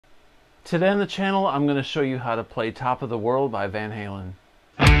Today on the channel, I'm going to show you how to play Top of the World by Van Halen.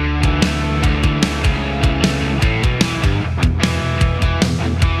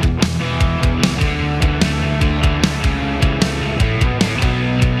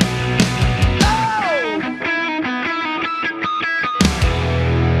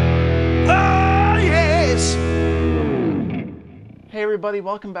 Hey everybody,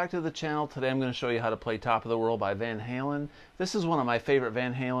 welcome back to the channel. Today I'm going to show you how to play Top of the World by Van Halen. This is one of my favorite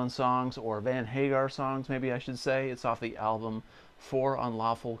Van Halen songs, or Van Hagar songs maybe I should say. It's off the album For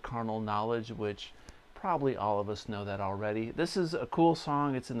Unlawful Carnal Knowledge, which probably all of us know that already. This is a cool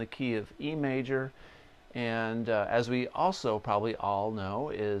song. It's in the key of E major, and as we also probably all know,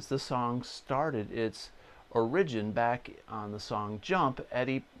 is this song started its origin back on the song Jump.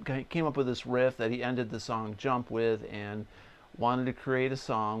 Eddie came up with this riff that he ended the song Jump with and wanted to create a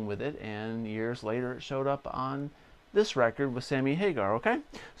song with it, and years later it showed up on this record with Sammy Hagar. Okay,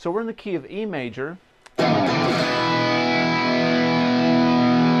 so we're in the key of E major. So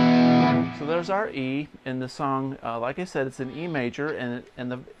there's our E in the song. Like I said, it's in E major,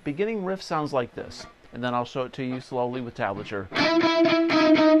 and the beginning riff sounds like this, and then I'll show it to you slowly with tablature.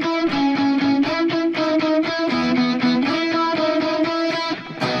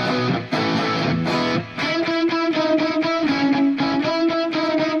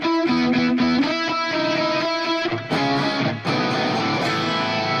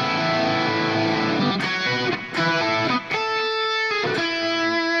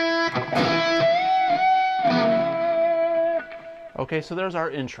 Okay, so there's our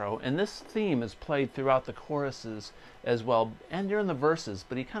intro, and this theme is played throughout the choruses as well, and during the verses,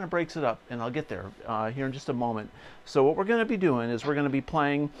 but he kind of breaks it up, and I'll get there here in just a moment. So what we're going to be doing is we're going to be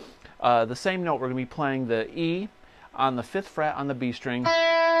playing the same note. We're going to be playing the E on the 5th fret on the B string,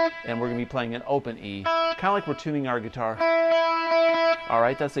 and we're going to be playing an open E, kind of like we're tuning our guitar. All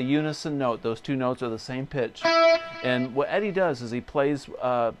right, that's a unison note. Those two notes are the same pitch. And what Eddie does is he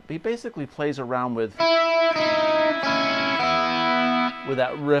basically plays around with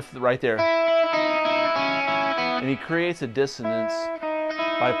that riff right there, and he creates a dissonance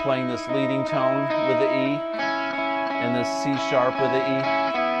by playing this leading tone with the E and this C sharp with the E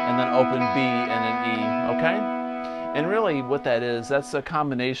and then open B and an E. Okay, and really what that is, that's a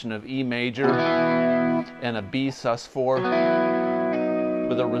combination of E major and a B sus4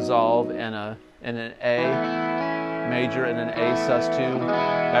 with a resolve and an A major and an A sus2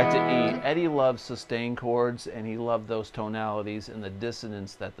 back to E. Eddie loves sustained chords, and he loved those tonalities and the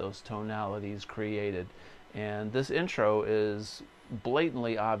dissonance that those tonalities created. And this intro is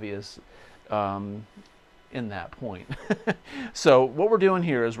blatantly obvious in that point. So what we're doing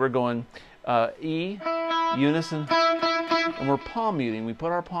here is we're going E, unison, and we're palm muting. We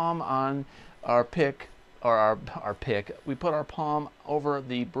put our palm on our pick, or our pick. We put our palm over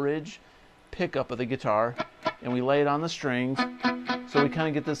the bridge pickup of the guitar, and we lay it on the strings, so we kind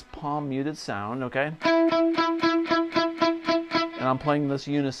of get this palm muted sound, okay? And I'm playing this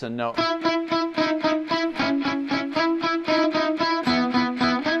unison note.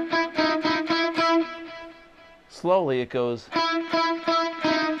 Slowly it goes.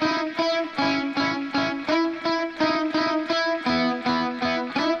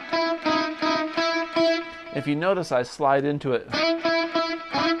 If you notice, I slide into it.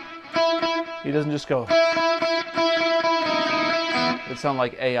 He doesn't just go. It sounds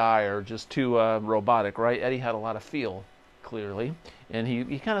like AI or just too robotic, right? Eddie had a lot of feel, clearly, and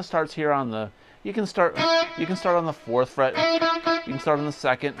he kind of starts here on the. You can start on the 4th fret. You can start on the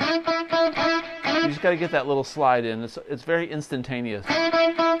 2nd. You just got to get that little slide in. It's very instantaneous.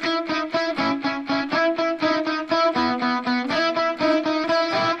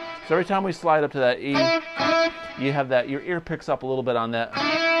 So every time we slide up to that E, you have that. Your ear picks up a little bit on that.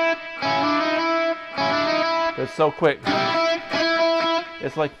 It's so quick.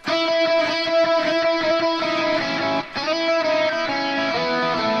 It's like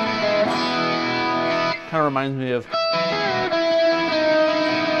kind of reminds me of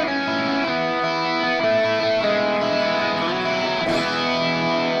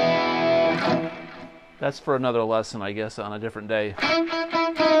that's for another lesson, I guess, on a different day.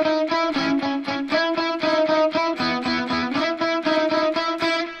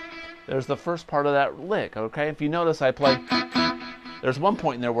 There's the first part of that lick, okay? If you notice, I play. There's one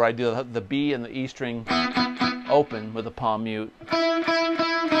point in there where I do the B and the E string open with a palm mute.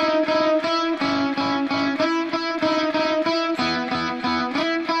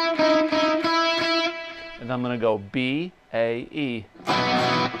 And then I'm going to go B, A, E.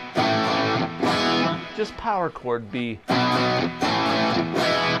 Just power chord B. And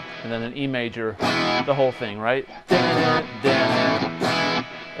then an E major, the whole thing, right?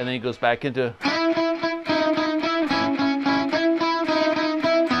 and then he goes back into.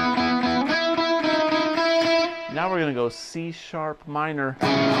 Now we're going to go C sharp minor.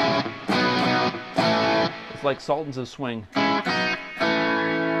 It's like Sultans' Swing.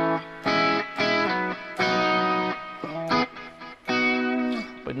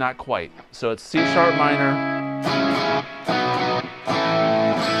 But not quite. So it's C sharp minor,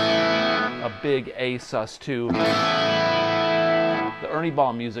 a big A sus2. The Ernie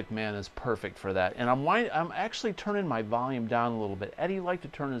Ball music, man, is perfect for that. And I'm actually turning my volume down a little bit. Eddie liked to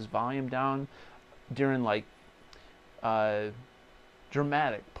turn his volume down during like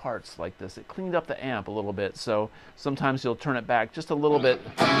dramatic parts like this. It cleaned up the amp a little bit, so sometimes you'll turn it back just a little bit.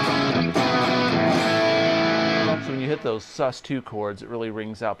 So when you hit those sus2 chords, it really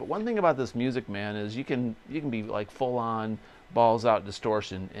rings out. But one thing about this music, man, is you can be like full on balls out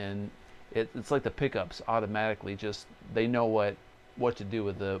distortion, and it's like the pickups automatically just, they know what to do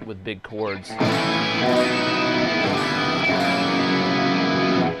with big chords. I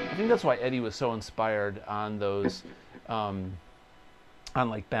think that's why Eddie was so inspired on those on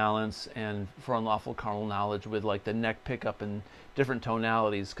like Balance and For Unlawful Carnal Knowledge, with like the neck pickup and different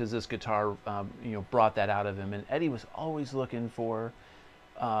tonalities, because this guitar brought that out of him. And Eddie was always looking for,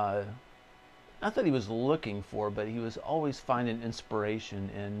 not that he was looking for, but he was always finding inspiration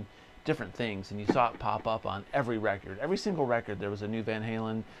in different things, and you saw it pop up on every record. Every single record there was a new Van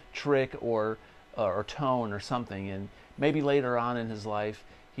Halen trick or tone or something. And maybe later on in his life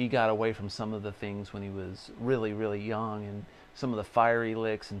he got away from some of the things when he was really, really young, and some of the fiery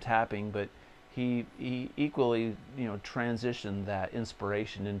licks and tapping, but he equally transitioned that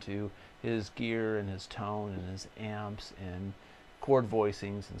inspiration into his gear and his tone and his amps and chord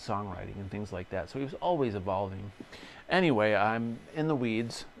voicings and songwriting and things like that. So he was always evolving. Anyway, I'm in the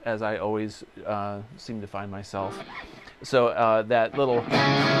weeds, as I always seem to find myself. So that little,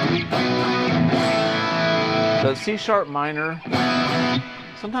 the C sharp minor,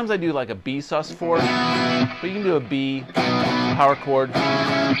 sometimes I do like a B sus4, but you can do a B power chord.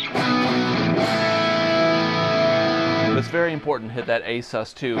 But it's very important to hit that A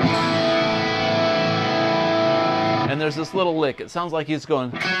sus2. And there's this little lick. It sounds like he's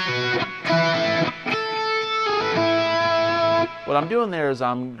going. What I'm doing there is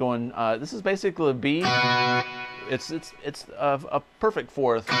I'm going, this is basically a B. It's a perfect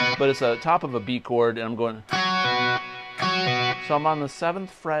fourth, but it's a top of a B chord, and I'm going. So I'm on the 7th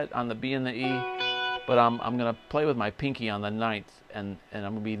fret on the B and the E, but I'm going to play with my pinky on the 9th, and I'm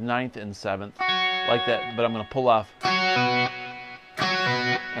going to be 9th and 7th, like that, but I'm going to pull off.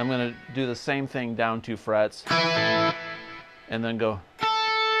 I'm going to do the same thing down 2 frets, and then go.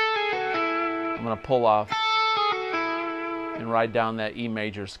 I'm going to pull off and ride down that E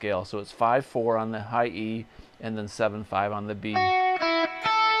major scale. So it's 5-4 on the high E, and then 7-5 on the B.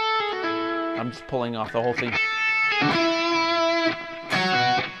 I'm just pulling off the whole thing.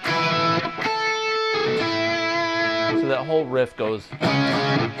 So that whole riff goes.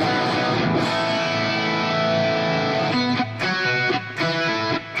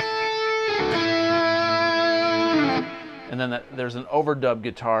 And then there's an overdub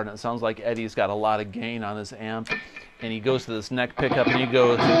guitar, and it sounds like Eddie's got a lot of gain on his amp. And he goes to this neck pickup, and he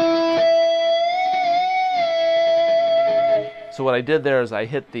goes. So what I did there is I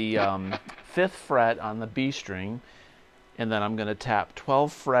hit the 5th fret on the B string, and then I'm going to tap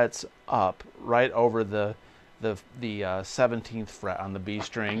 12 frets up right over the 17th fret on the B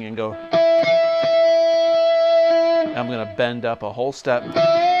string, and go. I'm going to bend up a whole step.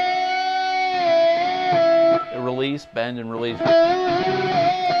 Release, bend, and release.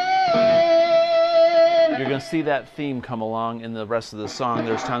 You're going to see that theme come along in the rest of the song.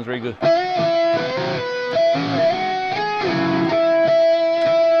 There's times where you go.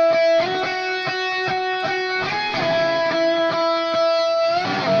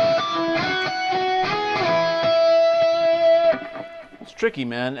 It's tricky,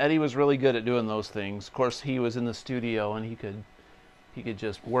 man. Eddie was really good at doing those things. Of course, he was in the studio, and he could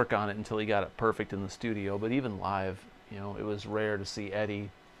just work on it until he got it perfect in the studio. But even live, it was rare to see Eddie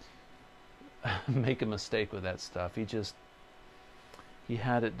make a mistake with that stuff. He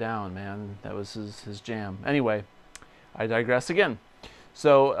had it down, man. That was his jam. Anyway, I digress again.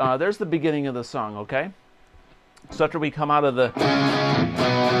 So there's the beginning of the song, okay? So after we come out of the...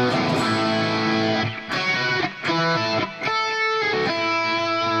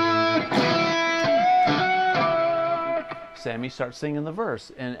 Sammy starts singing the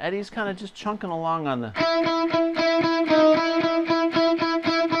verse, and Eddie's kind of just chunking along on the...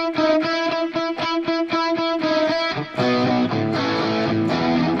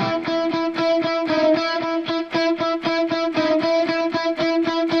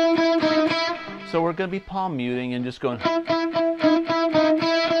 So we're going to be palm muting and just going. So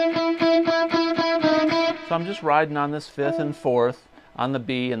I'm just riding on this 5th and 4th on the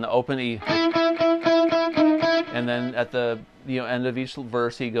B and the open E. And then at the end of each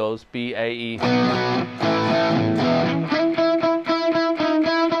verse he goes B, A, E.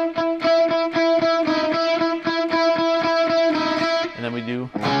 And then we do.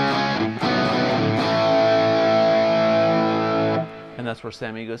 And that's where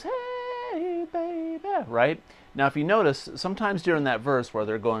Sammy goes, hey, baby, right? Now, if you notice, sometimes during that verse where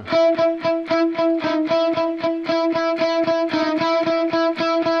they're going,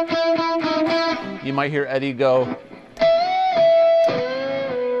 you might hear Eddie go,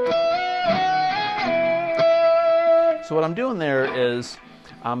 so what I'm doing there is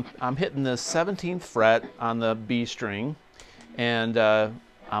I'm hitting the 17th fret on the B string, and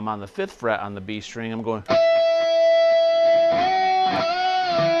I'm on the 5th fret on the B string. I'm going.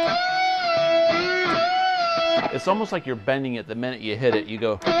 It's almost like you're bending it the minute you hit it. You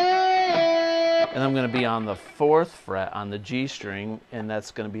go. And I'm going to be on the 4th fret on the G string, and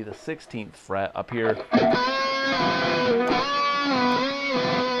that's going to be the 16th fret up here.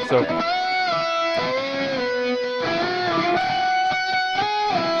 So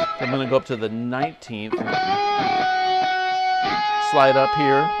I'm going to go up to the 19th, slide up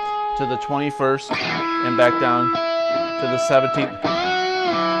here to the 21st, and back down to the 17th.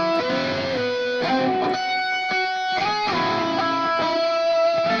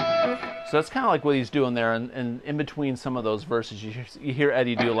 So that's kind of like what he's doing there, and in between some of those verses, you hear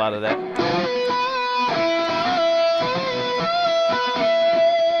Eddie do a lot of that.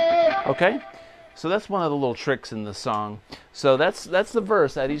 Okay, so that's one of the little tricks in the song. So that's the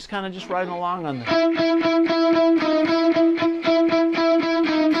verse. Eddie's kind of just riding along on the.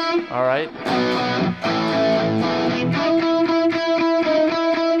 All right.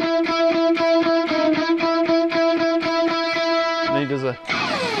 And then he does a.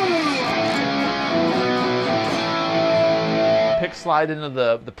 Pick slide into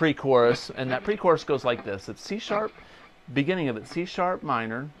the pre-chorus, and that pre-chorus goes like this. It's C sharp, beginning of it, C sharp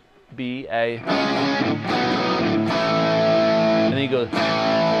minor, B, A, and then he goes.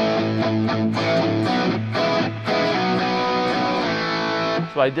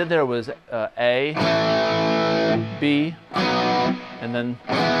 So what I did there was A, B, and then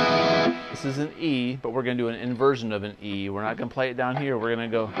this is an E, but we're going to do an inversion of an E. We're not going to play it down here. We're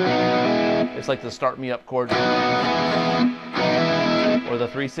going to go. It's like the start me up chord. Or the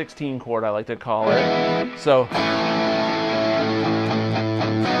 3/16 chord, I like to call it. So,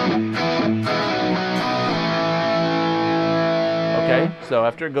 okay, so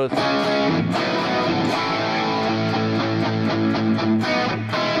after it goes, okay,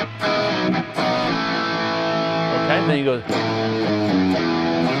 then you go.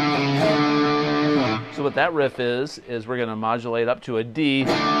 So what that riff is we're going to modulate up to a D.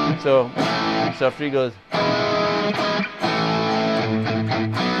 So after he goes.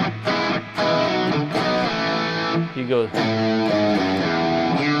 He goes.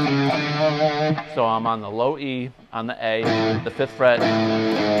 So I'm on the low E, on the A, the 5th fret.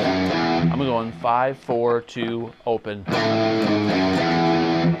 I'm going 5, 4, 2, open.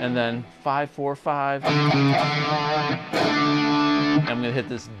 And then 5, 4, 5. I'm going to hit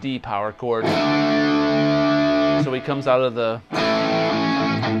this D power chord. So he comes out of the.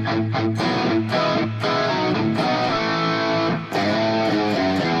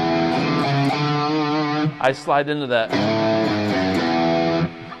 I slide into that.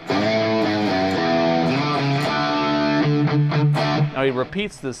 Now he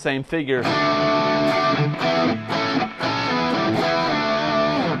repeats the same figure. So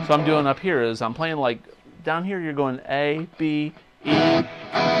I'm doing up here is I'm playing like down here you're going A, B, E.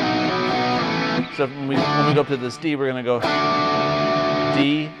 So when we go up to this D, we're going to go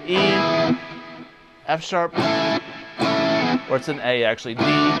D, E, F sharp, or it's an A actually, D, E,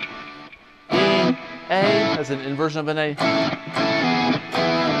 A, as an inversion of an A,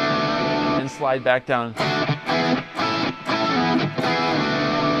 and slide back down.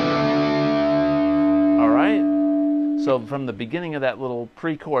 All right, so from the beginning of that little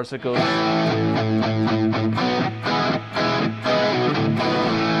pre-chorus it goes.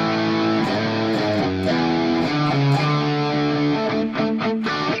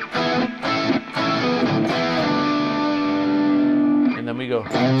 And then we go.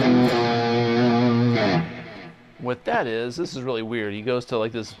 What that is, this is really weird. He goes to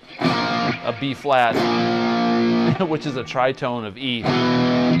like this, a B flat, which is a tritone of E.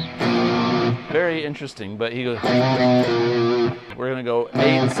 Very interesting, but he goes, we're gonna go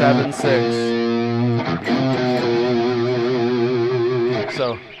 8, 7, 6.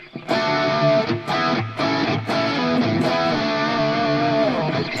 So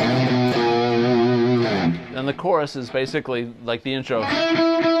And the chorus is basically like the intro.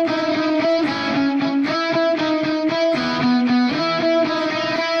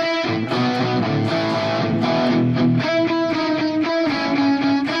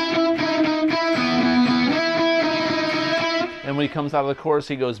 And when he comes out of the chorus,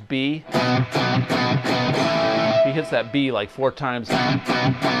 he goes B. He hits that B like 4 times. And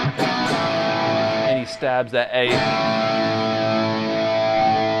he stabs that A.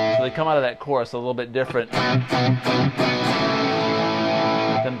 So they come out of that chorus a little bit different. Then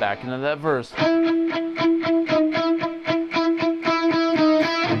back into that verse.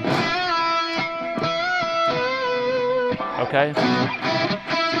 Okay?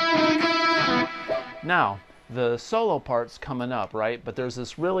 Now, the solo part's coming up, right? But there's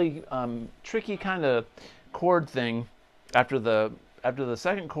this really tricky kind of chord thing after the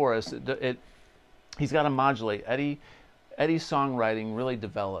second chorus. He's got to modulate. Eddie's songwriting really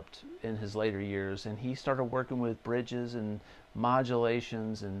developed in his later years, and he started working with bridges and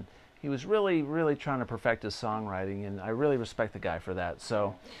modulations, and he was really, really trying to perfect his songwriting, and I really respect the guy for that.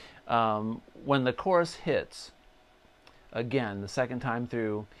 So when the chorus hits, again, the second time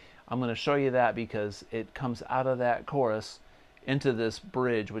through, I'm going to show you that because it comes out of that chorus into this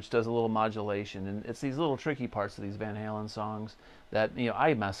bridge, which does a little modulation, and it's these little tricky parts of these Van Halen songs that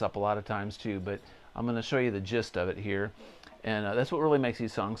I mess up a lot of times too, but I'm going to show you the gist of it here, and that's what really makes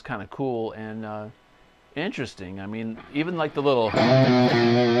these songs kind of cool and interesting. I mean, even like the little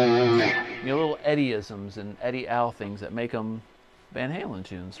little Eddie-isms and Eddie Al things that make them Van Halen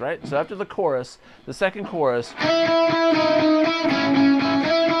tunes, right? So after the chorus, the second chorus,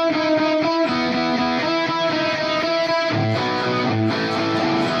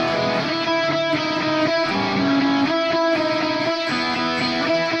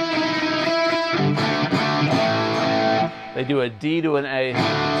 they do a D to an A,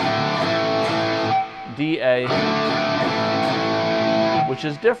 D A, which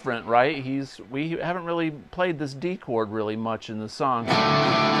is different, right? We haven't really played this D chord really much in the song.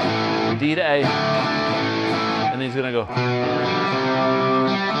 D to A, and then he's gonna go.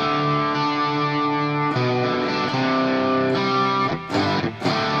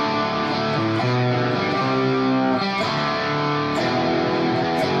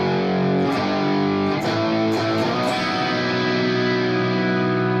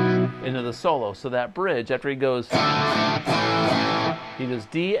 Into the solo. So that bridge, after he goes, he does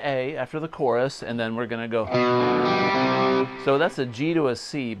D, A after the chorus, and then we're going to go. So that's a G to a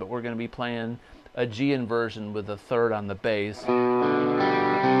C, but we're going to be playing a G inversion with a third on the bass. Up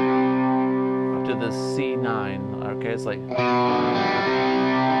to the C9. Okay, it's like.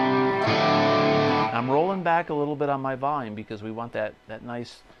 I'm rolling back a little bit on my volume because we want that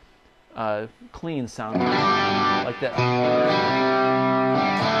nice clean sound like that.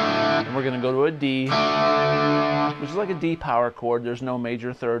 And we're going to go to a D, which is like a D power chord. There's no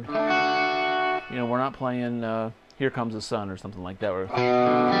major third. We're not playing Here Comes the Sun or something like that. And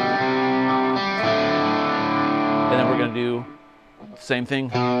then we're going to do the same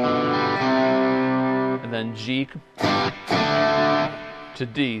thing. And then G to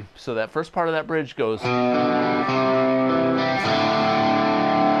D. So that first part of that bridge goes.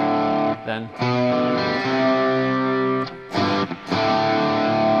 Then.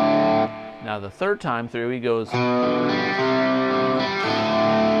 Now the third time through, he goes. We're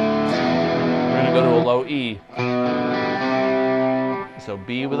going to go to a low E. So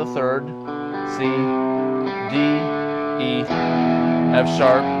B with a third, C, D, E, F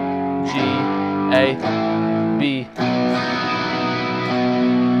sharp, G, A, B.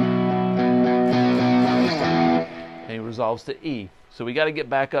 And he resolves to E. So we got to get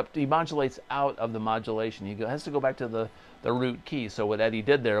back up. He modulates out of the modulation. He has to go back to the root key. So what Eddie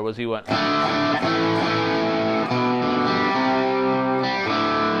did there was he went.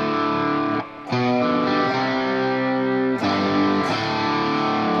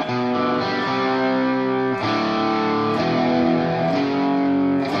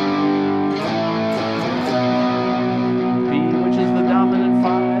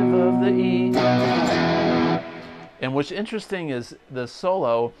 And what's interesting is the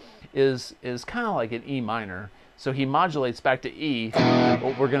solo is kind of like an E minor. So he modulates back to E,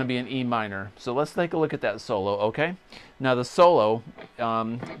 but we're going to be in E minor. So let's take a look at that solo, okay? Now the solo,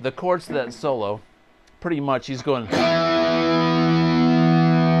 the chords to that solo, pretty much he's going to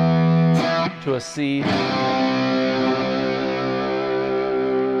a C,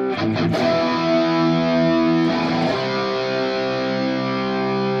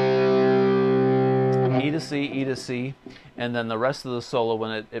 E to C, C, E to C, and then the rest of the solo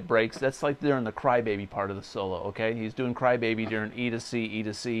when it breaks, that's like during the crybaby part of the solo, okay? He's doing crybaby during E to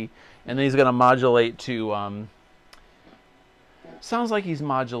C, and then he's going to modulate to, sounds like he's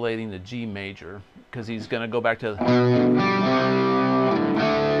modulating the G major, because he's going to go back to,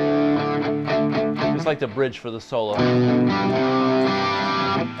 it's like the bridge for the solo.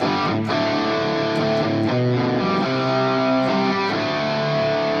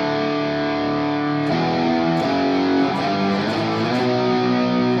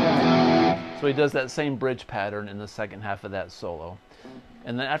 So he does that same bridge pattern in the second half of that solo,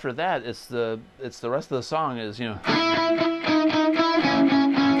 and then after that, it's the rest of the song is, you know,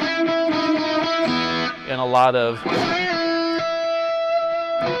 and a lot of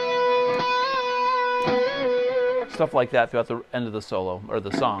stuff like that throughout the end of the solo or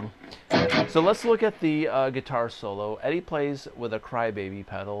the song. So let's look at the guitar solo. Eddie plays with a crybaby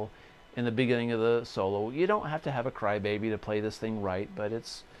pedal in the beginning of the solo. You don't have to have a crybaby to play this thing right, but it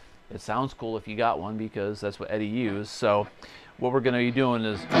sounds cool if you got one, because that's what Eddie used. So what we're going to be doing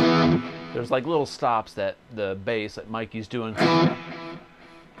is there's like little stops that the bass that Mikey's doing,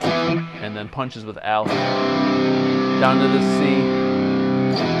 and then punches with Al down to the C.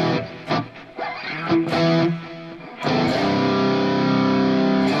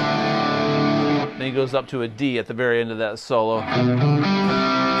 Then he goes up to a D at the very end of that solo.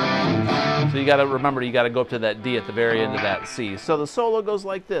 So you got to remember, you got to go up to that D at the very end of that C. So the solo goes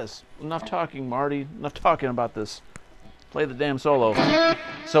like this. Enough talking, Marty. Enough talking about this. Play the damn solo.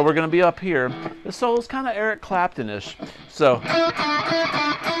 So we're going to be up here. The solo's kind of Eric Clapton-ish. So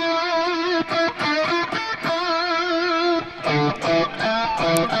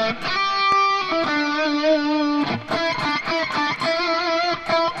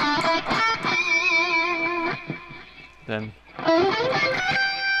then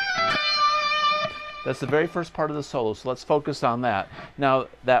that's the very first part of the solo, so let's focus on that. Now,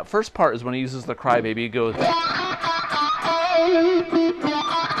 that first part is when he uses the crybaby. He goes,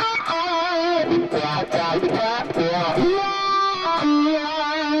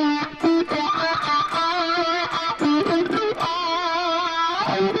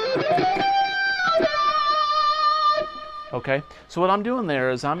 okay, so what I'm doing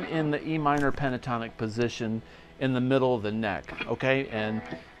there is I'm in the E minor pentatonic position in the middle of the neck, okay? And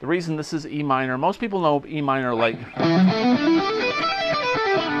the reason this is E minor, most people know E minor like,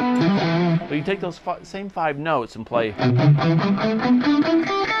 but you take those same 5 notes and play,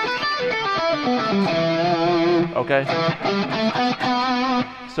 okay?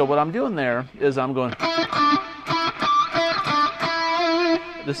 So what I'm doing there is I'm going,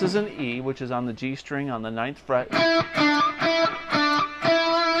 this is an E, which is on the G string on the 9th fret,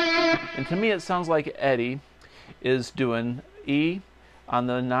 and to me it sounds like Eddie is doing E on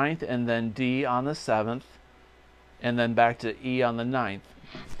the 9th and then D on the 7th and then back to E on the 9th.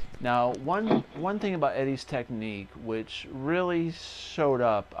 Now one thing about Eddie's technique which really showed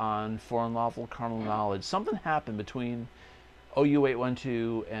up on For Unlawful Carnal Knowledge, something happened between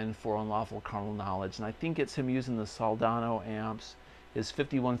OU812 and For Unlawful Carnal Knowledge, and I think it's him using the Soldano amps, his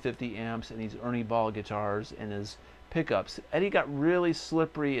 5150 amps, and his Ernie Ball guitars and his pickups. Eddie got really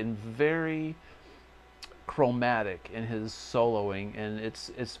slippery and very chromatic in his soloing, and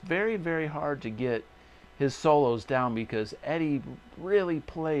it's very, very hard to get his solos down because Eddie really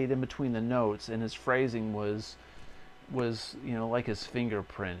played in between the notes, and his phrasing was you know, like his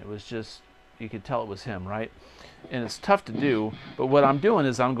fingerprint. It was just, you could tell it was him, right? And it's tough to do, but what I'm doing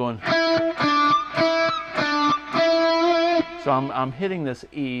is I'm going, so I'm hitting this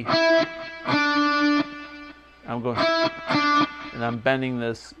E, I'm going, and I'm bending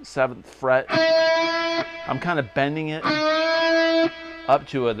this 7th fret. I'm kind of bending it up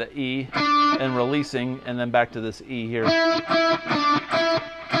to the E and releasing, and then back to this E here.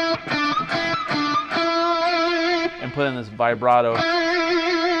 And put in this vibrato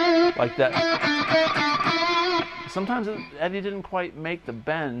like that. Sometimes Eddie didn't quite make the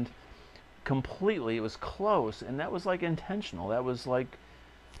bend completely. It was close, and that was like intentional. That was like,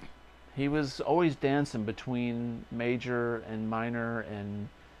 he was always dancing between major and minor and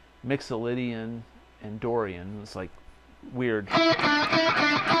Mixolydian and Dorian. It's like weird. And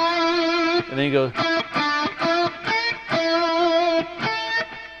then he goes,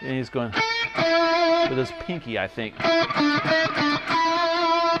 and he's going with his pinky, I think.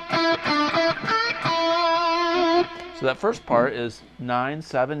 So that first part is 9,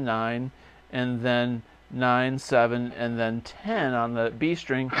 7, 9, and then 9, 7, and then 10 on the B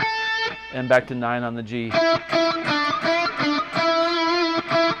string, and back to 9 on the G.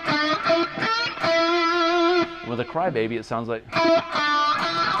 With a crybaby, it sounds like.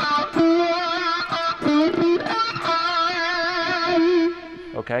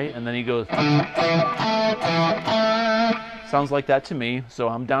 okay? And then he goes, sounds like that to me. So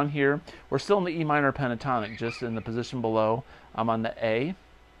I'm down here. We're still in the E minor pentatonic, just in the position below. I'm on the A,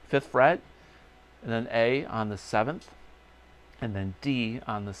 5th fret, and then A on the 7th, and then D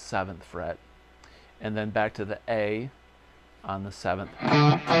on the 7th fret, and then back to the A on the 7th,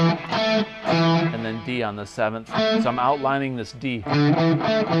 and then D on the 7th. So I'm outlining this D.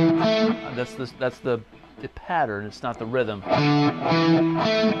 That's the pattern. It's not the rhythm.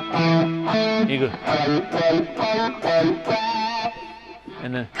 You go,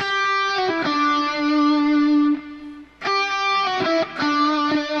 and then.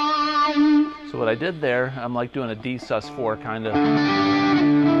 So what I did there, I'm like doing a D sus4 kind of.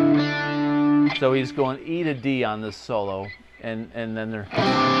 So he's going E to D on this solo, and then the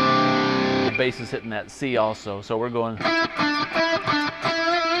bass is hitting that C also. So we're going.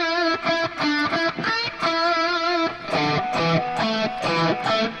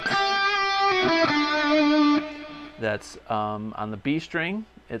 That's on the B string,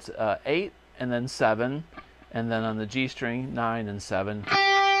 it's 8 and then 7, and then on the G string, 9 and 7.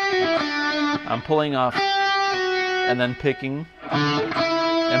 I'm pulling off and then picking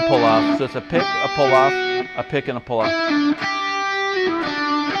and pull off. So it's a pick, a pull off, a pick, and a pull off.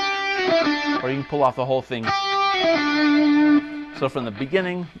 Or you can pull off the whole thing. So from the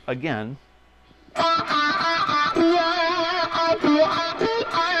beginning, again.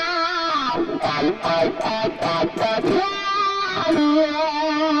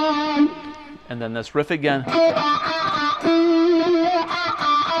 And then this riff again.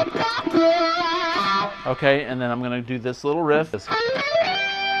 Okay, and then I'm going to do this little riff. It's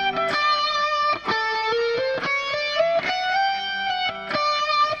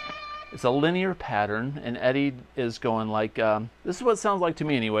a linear pattern, and Eddie is going like, this is what it sounds like to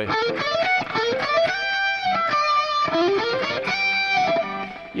me anyway.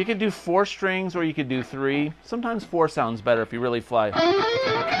 You could do 4 strings or you could do 3. Sometimes 4 sounds better if you really fly.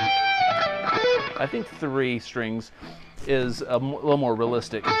 I think 3 strings is a little more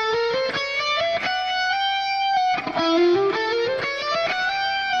realistic.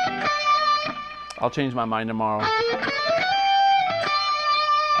 I'll change my mind tomorrow.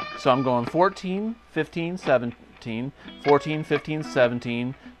 So I'm going 14, 15, 17, 14, 15,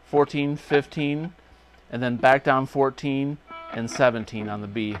 17, 14, 15, and then back down 14 and 17 on the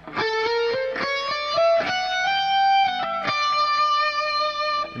B.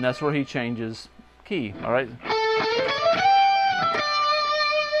 And that's where he changes key, all right?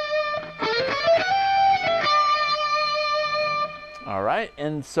 All right,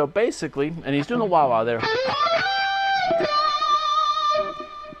 and so basically, and he's doing a wah-wah there.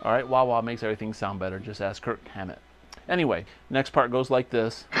 All right, wah-wah makes everything sound better. Just ask Kirk Hammett. Anyway, next part goes like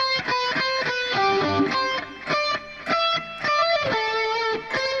this.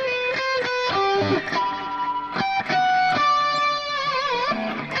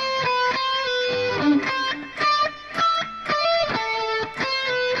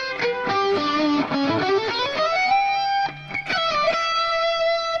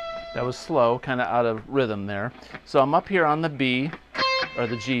 That was slow, kind of out of rhythm there. So I'm up here on the B, or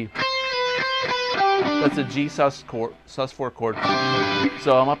the G. That's a G sus4 chord.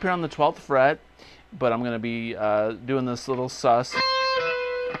 So I'm up here on the 12th fret, but I'm going to be doing this little sus.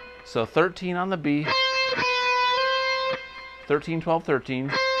 So 13 on the B, 13, 12,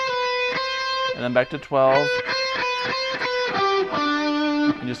 13, and then back to 12.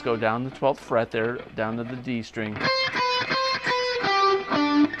 And just go down the 12th fret there, down to the D string.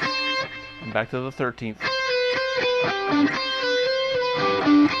 And back to the 13th.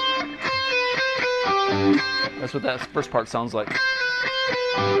 That's what that first part sounds like.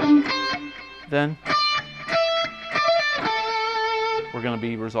 Then we're going to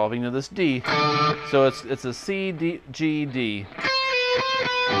be resolving to this D. So it's a C, D, G, D.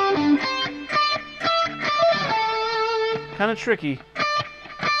 Kind of tricky.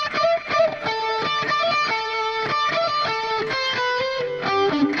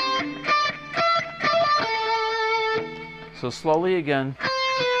 So slowly again.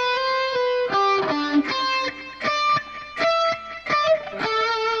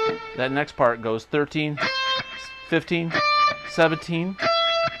 That next part goes 13, 15, 17,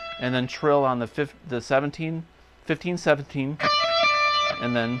 and then trill on the 17, 15, 17,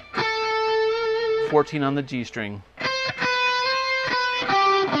 and then 14 on the G string.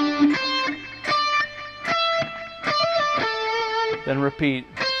 Then repeat.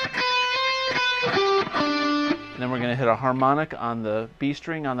 And then we're going to hit a harmonic on the B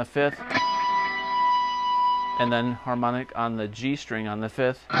string on the 5th, and then harmonic on the G string on the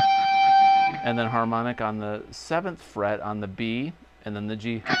 5th, and then harmonic on the 7th fret on the B, and then the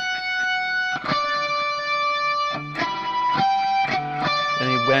G.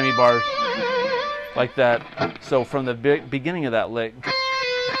 Any whammy bars like that. So from the beginning of that lick,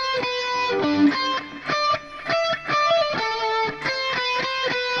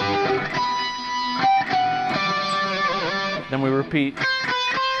 then we repeat,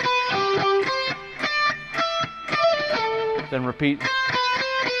 then repeat,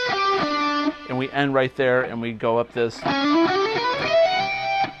 and we end right there, and we go up this.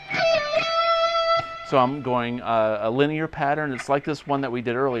 So I'm going a linear pattern. It's like this one that we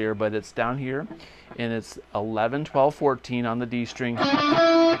did earlier, but it's down here, and it's 11, 12, 14 on the D string,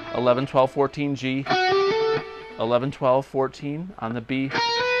 11, 12, 14 G, 11, 12, 14 on the B,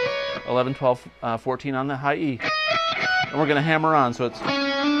 11, 12, 14 on the high E. And we're going to hammer on, so it's... And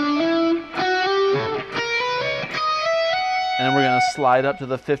then we're going to slide up to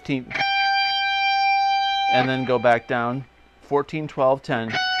the 15th, and then go back down, 14, 12,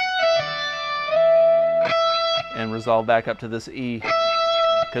 10. And resolve back up to this E,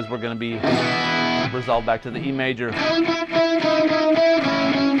 because we're going to be resolved back to the E major.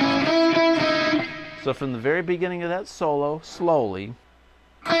 So from the very beginning of that solo, slowly,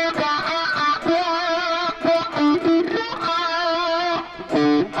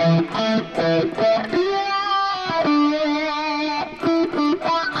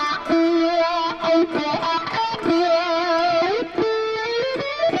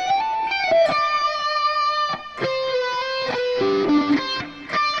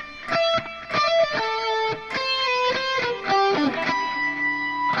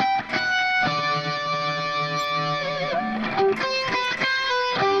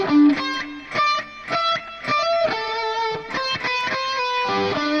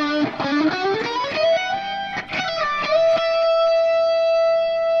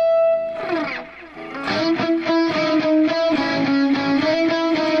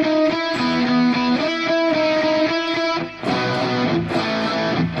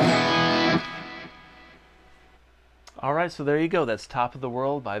 Alright, so there you go. That's Top of the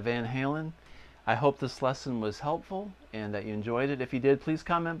World by Van Halen. I hope this lesson was helpful and that you enjoyed it. If you did, please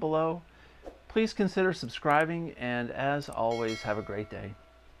comment below. Please consider subscribing, and as always, have a great day.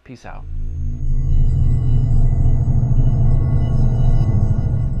 Peace out.